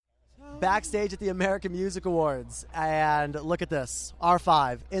backstage at the American Music Awards, and look at this.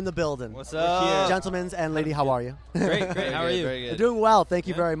 R5 in the building. What's up? Gentlemen and lady, how are you? Great. How are you? Very good. Doing well. Thank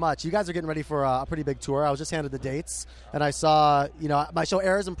you very much. You guys are getting ready for a pretty big tour. I was just handed the dates, and I saw, my show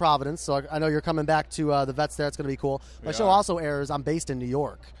airs in Providence, so I know you're coming back to the Vets there. It's going to be cool. My show also airs. I'm based in New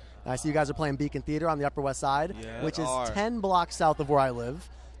York. And I see you guys are playing Beacon Theater on the Upper West Side, which is 10 blocks south of where I live.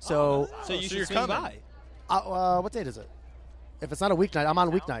 So you should swing by. What date is it? If it's not a weeknight, I'm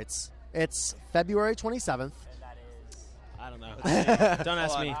on weeknights. It's February 27th. I don't know. Don't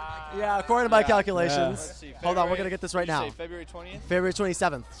ask me. Yeah, according to my calculations. Yeah. Hold on, we're going to get this right now. February 20th? February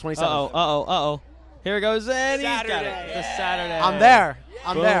 27th. Uh-oh. Here it goes, and he's got it. Saturday. The Saturday. I'm there.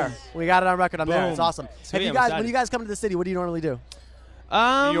 Boom. there. We got it on record. I'm there. Boom. It's awesome. Sweet, When excited. you guys come to the city, what do you normally do? New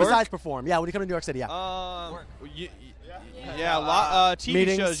York? Besides perform. Yeah, when you come to New York City, yeah. Yeah, a lot TV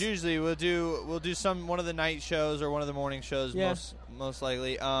Meetings. shows usually we'll do one of the night shows or one of the morning shows most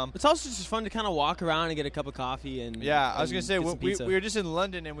likely. It's also just fun to kind of walk around and get a cup of coffee and I was gonna say get some we pizza. were just in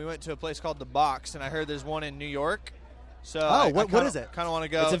London and we went to a place called the Box and I heard there's one in New York. So what is it? Kind of want to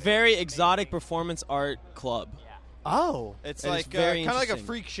go. It's a very exotic performance art club. Oh, It's and like it's very kind of like a interesting.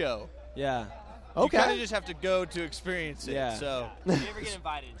 freak show. Yeah. okay. You kind of just have to go to experience it. Yeah. So If you ever get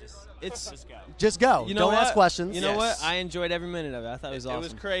invited, It's just go. Just go. You know Don't what? ask questions. You know what? Yes. I enjoyed every minute of it. I thought it was awesome. It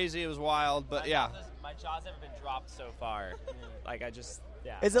was crazy. It was wild, but yeah. My jaw's never been dropped so far. Like,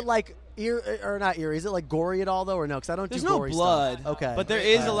 Is it like or not eerie? Is it like gory at all though, or no? Because I don't There's do no gory blood. stuff. Okay. But there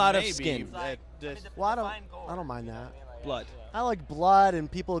is a lot of Maybe. skin. Well, I don't mind that. Blood. I like blood and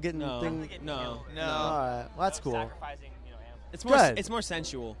people getting No. things. No. All right. Well, that's cool. Sacrificing, animals. It's more. Good. It's more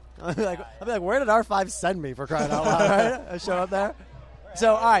sensual. I'll be like, where did R5 send me for crying out loud? Right? I show up there.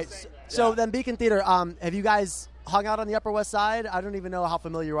 So, all right. So then Beacon Theater, have you guys hung out on the Upper West Side? I don't even know how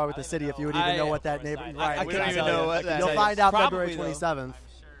familiar you are with the city, if you would even know what that neighborhood. Right. I couldn't even know what that You'll is. find out Probably, February though. 27th.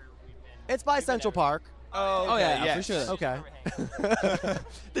 It's by Central Park. Oh, yeah, yes. for sure. Okay.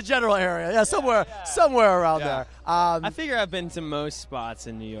 The general area. Yeah, somewhere around there. I figure I've been to most spots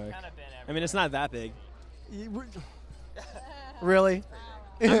in New York. Kind of been I mean, it's not that big. Really?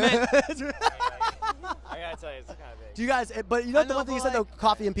 I gotta tell you, it's kind of big. Do you guys? But you know I the know, one thing you but said though,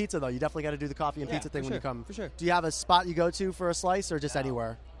 coffee and pizza though. You definitely got to do the coffee and Yeah, pizza thing for when you sure, come. for sure. Do you have a spot you go to for a slice, or just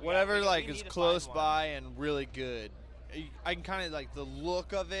anywhere? Whatever like we is need to close find one. by and really good. I can kind of like the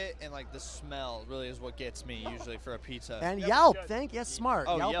look of it and like the smell really is what gets me usually for a pizza. And Yelp, smart.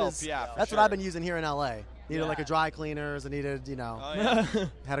 Oh, Yelp, is, yeah, for that's what sure. I've been using here in LA. Needed like a dry cleaners. I needed, Oh, yeah.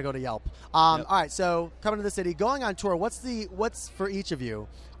 had to go to Yelp. All right, so coming to the city, going on tour. What's for each of you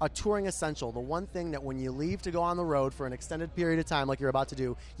a touring essential? The one thing that when you leave to go on the road for an extended period of time, like you're about to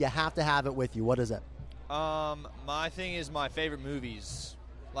do, you have to have it with you. What is it? My thing is my favorite movies,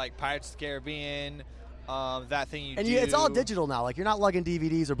 like Pirates of the Caribbean. That thing you And do. it's all digital now. Like you're not lugging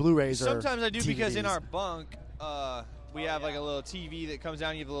DVDs or Blu-rays. Sometimes or I do because in DVDs. our bunk, we have like a little TV that comes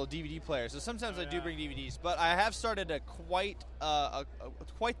down. You have a little DVD player, so sometimes I do bring DVDs. But I have started quite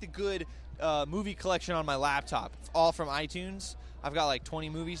the good movie collection on my laptop. It's all from iTunes. I've got like 20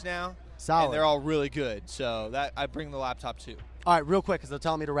 movies now, Solid. and they're all really good. So that I bring the laptop too. All right, real quick, because they're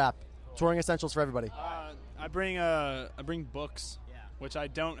telling me to wrap. Touring essentials for everybody. I bring books, which I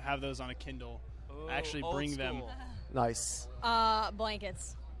don't have those on a Kindle. I actually bring them. Nice.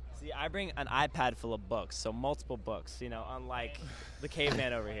 Blankets. See, I bring an iPad full of books, so multiple books, unlike the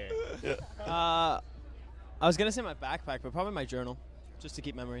caveman over here. I was gonna say my backpack, but probably my journal, just to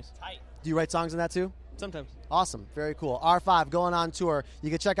keep memories. Tight. Do you write songs in that too? Sometimes. Awesome. Very cool. R5 going on tour. You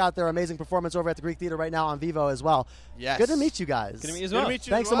can check out their amazing performance over at the Greek Theater right now on Vivo as well. Yes. Good to meet you guys. Good to meet you as Good well. to meet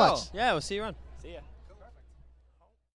you Thanks as so well. much. Yeah, we'll see you around. See ya.